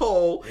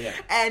asshole. Yeah.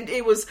 And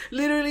it was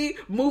literally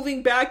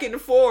moving back and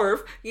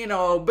forth,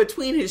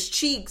 between his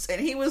cheeks. And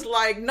he was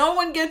like, no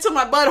one gets in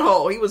my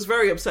butthole. He was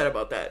very upset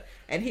about that.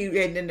 And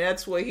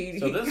that's what he...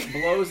 So this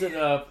blows it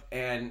up,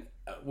 and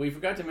we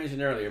forgot to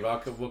mention earlier,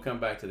 but we'll come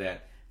back to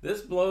that.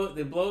 It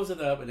blows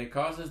it up, and it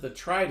causes the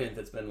trident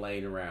that's been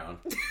laying around.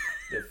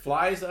 It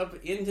flies up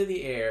into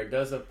the air,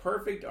 does a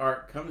perfect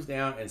arc, comes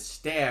down, and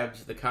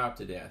stabs the cop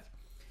to death.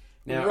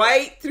 Now,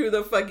 right through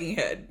the fucking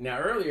head. Now,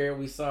 earlier,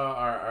 we saw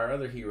our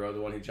other hero,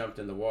 the one who jumped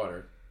in the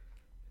water.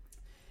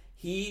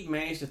 He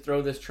managed to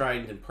throw this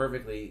trident and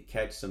perfectly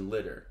catch some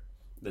litter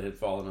that had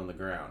fallen on the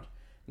ground.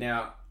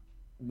 Now,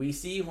 we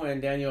see when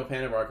Daniel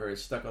Panabaker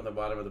is stuck on the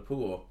bottom of the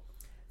pool,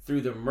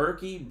 through the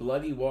murky,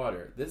 bloody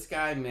water, this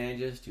guy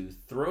manages to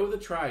throw the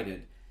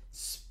trident,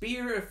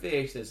 spear a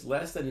fish that's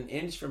less than an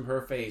inch from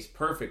her face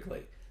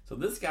perfectly. So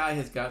this guy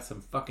has got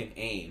some fucking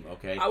aim,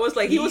 okay? I was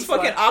like, he was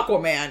fucking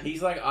Aquaman.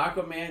 He's like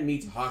Aquaman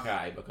meets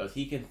Hawkeye because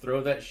he can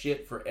throw that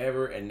shit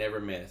forever and never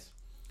miss.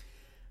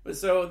 But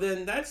so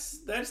then that's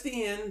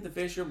the end. The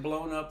fish are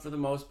blown up for the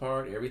most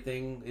part.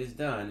 Everything is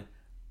done.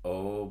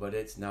 Oh, but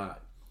it's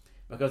not.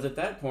 Because at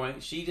that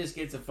point, she just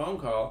gets a phone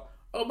call.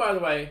 Oh, by the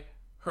way,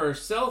 her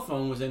cell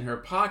phone was in her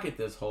pocket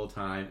this whole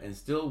time and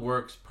still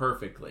works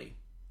perfectly.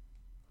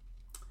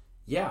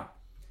 Yeah.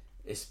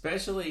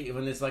 Especially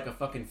when it's like a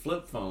fucking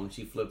flip phone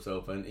she flips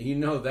open.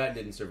 That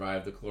didn't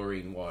survive the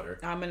chlorine water.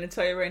 I'm going to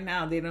tell you right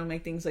now, they don't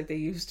make things like they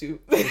used to.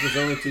 This was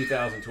only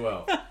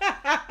 2012.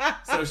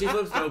 So she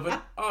flips it open.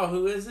 Oh,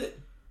 who is it?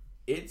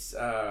 It's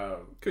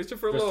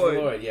Christopher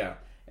Lloyd. Yeah.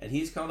 And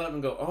he's called up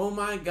and go, oh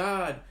my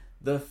God,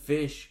 the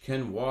fish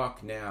can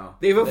walk now.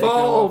 They've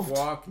evolved. They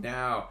can walk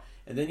now.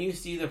 And then you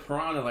see the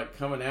piranha like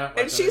coming out.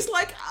 Like, and she's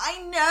like,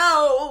 I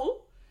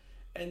know.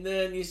 And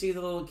then you see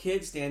the little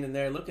kid standing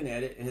there looking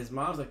at it. And his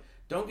mom's like,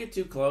 don't get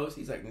too close.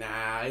 He's like,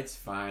 nah, it's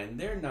fine.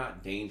 They're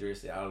not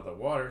dangerous out of the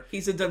water.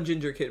 He's a dumb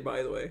ginger kid,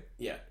 by the way.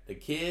 Yeah. The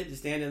kid is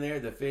standing there.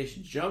 The fish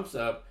jumps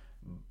up,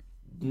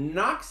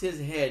 knocks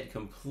his head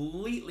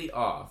completely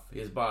off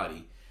his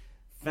body.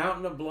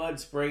 Fountain of blood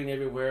spraying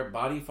everywhere.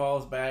 Body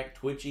falls back,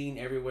 twitching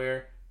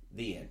everywhere.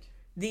 The end.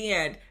 The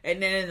end.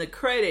 And then in the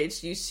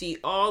credits, you see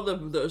all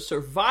the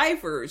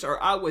survivors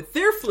are out with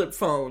their flip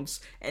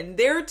phones and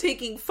they're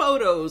taking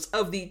photos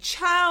of the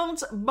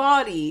child's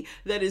body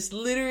that is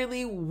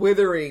literally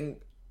withering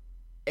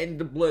and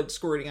the blood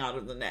squirting out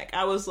of the neck.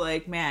 I was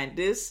like, man,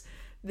 this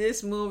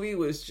movie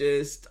was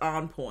just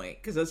on point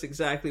because that's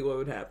exactly what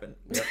would happen.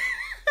 Yep.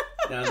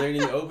 Now, during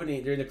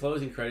the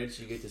closing credits,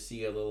 you get to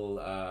see a little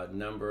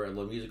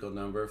musical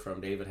number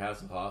from David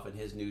Hasselhoff and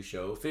his new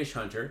show, Fish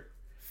Hunter.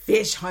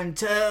 Fish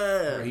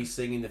Hunter! Where he's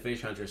singing the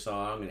Fish Hunter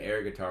song and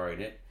air guitar in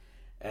it.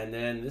 And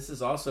then this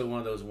is also one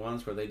of those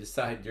ones where they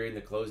decide during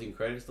the closing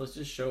credits, let's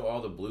just show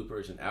all the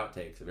bloopers and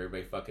outtakes of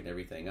everybody fucking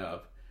everything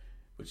up,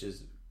 which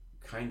is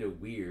kind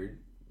of weird.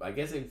 I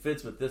guess it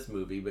fits with this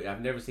movie, but I've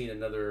never seen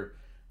another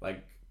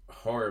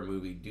horror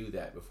movie do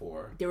that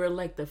before. They were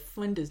like, the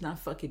fun does not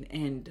fucking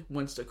end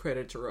once the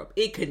credits are up.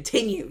 It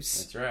continues.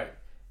 That's right.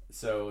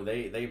 So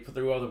they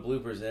threw all the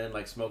bloopers in,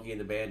 like Smokey and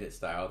the Bandit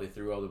style. They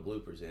threw all the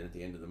bloopers in at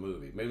the end of the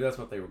movie. Maybe that's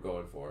what they were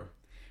going for.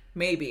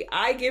 Maybe.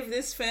 I give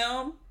this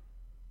film...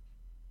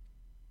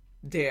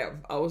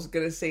 Damn, I was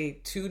going to say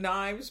 2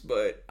 knives,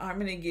 but I'm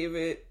going to give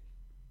it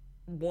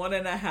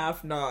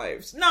 1.5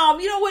 knives. No,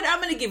 you know what?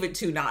 I'm going to give it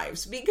 2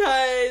 knives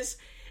because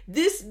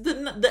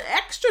the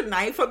extra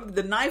knife,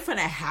 the knife and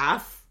a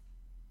half,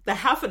 the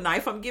half a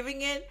knife I'm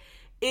giving it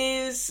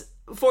is...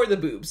 for the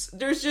boobs.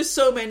 There's just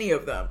so many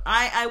of them.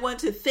 I want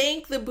to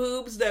thank the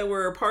boobs that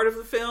were a part of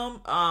the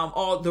film.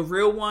 All the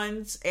real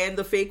ones and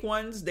the fake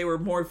ones. They were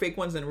more fake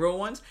ones than real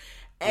ones.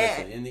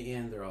 Listen, in the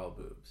end, they're all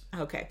boobs.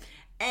 Okay.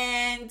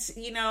 And,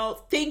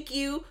 thank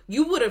you.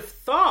 You would have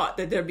thought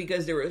that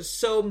because there was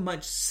so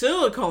much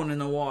silicone in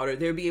the water,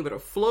 they'd be able to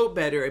float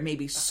better and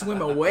maybe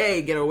swim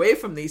away, get away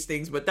from these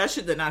things. But that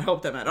should not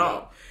help them at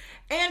all.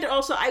 And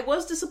also, I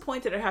was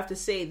disappointed, I have to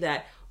say,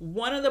 that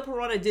one of the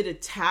piranha did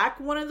attack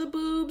one of the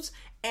boobs,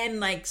 and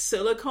like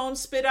silicone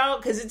spit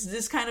out, because it's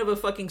this kind of a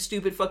fucking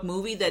stupid fuck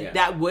movie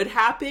that would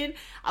happen.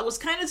 I was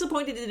kind of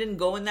disappointed it didn't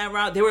go in that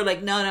route. They were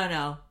like,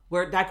 no,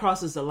 that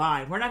crosses the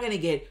line. We're not going to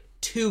get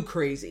too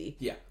crazy.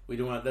 Yeah, we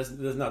don't want. This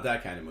is not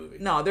that kind of movie.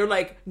 No, they're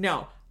like,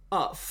 no,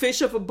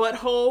 fish up a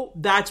butthole.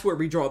 That's where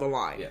we draw the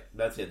line. Yeah,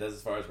 that's it. That's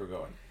as far as we're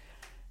going.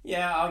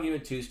 Yeah, I'll give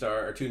it 2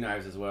 stars or 2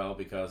 knives as well,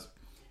 because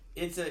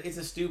it's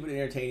a stupid,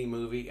 entertaining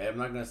movie. I'm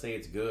not going to say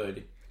it's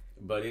good,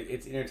 but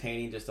it's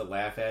entertaining just to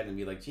laugh at and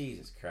be like,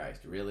 Jesus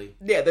Christ, really?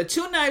 Yeah, the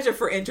 2 knives are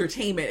for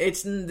entertainment.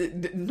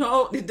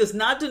 It does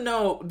not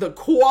denote the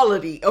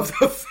quality of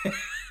the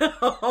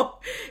film.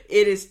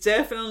 It is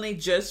definitely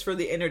just for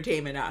the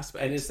entertainment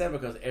aspect. And it's sad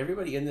because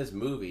everybody in this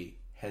movie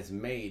has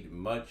made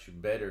much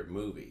better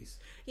movies.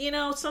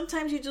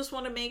 Sometimes you just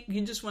want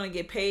to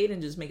get paid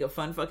and just make a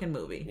fun fucking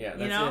movie. Yeah,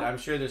 that's it. I'm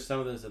sure there's some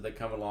of this that they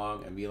come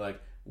along and be like,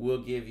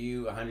 we'll give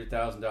you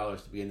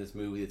 $100,000 to be in this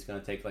movie that's going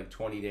to take like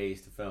 20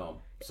 days to film.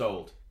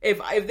 Sold. If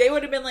they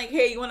would have been like,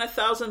 hey, you want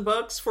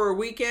 $1,000 for a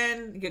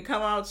weekend? You could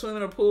come out, swim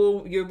in a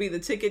pool, you'll be the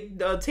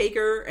ticket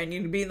taker, and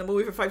you can be in the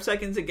movie for 5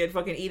 seconds and get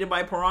fucking eaten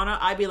by piranha,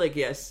 I'd be like,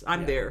 yes,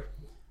 I'm there.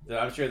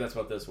 I'm sure that's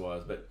what this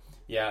was. But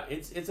yeah,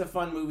 it's a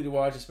fun movie to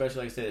watch,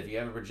 especially, like I said, if you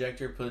have a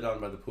projector, put it on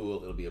by the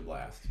pool, it'll be a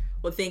blast.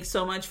 Well, thanks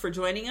so much for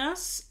joining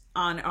us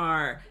on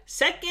our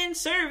second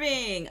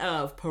serving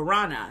of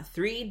Piranha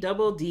 3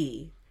 Double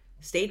D.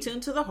 Stay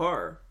tuned to the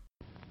horror.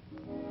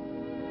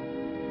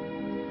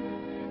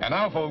 And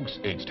now, folks,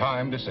 it's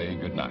time to say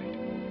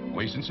goodnight.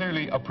 We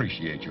sincerely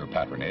appreciate your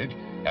patronage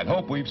and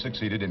hope we've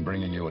succeeded in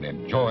bringing you an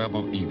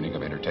enjoyable evening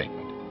of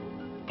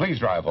entertainment. Please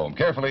drive home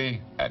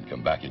carefully and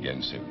come back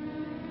again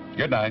soon.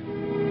 Good night.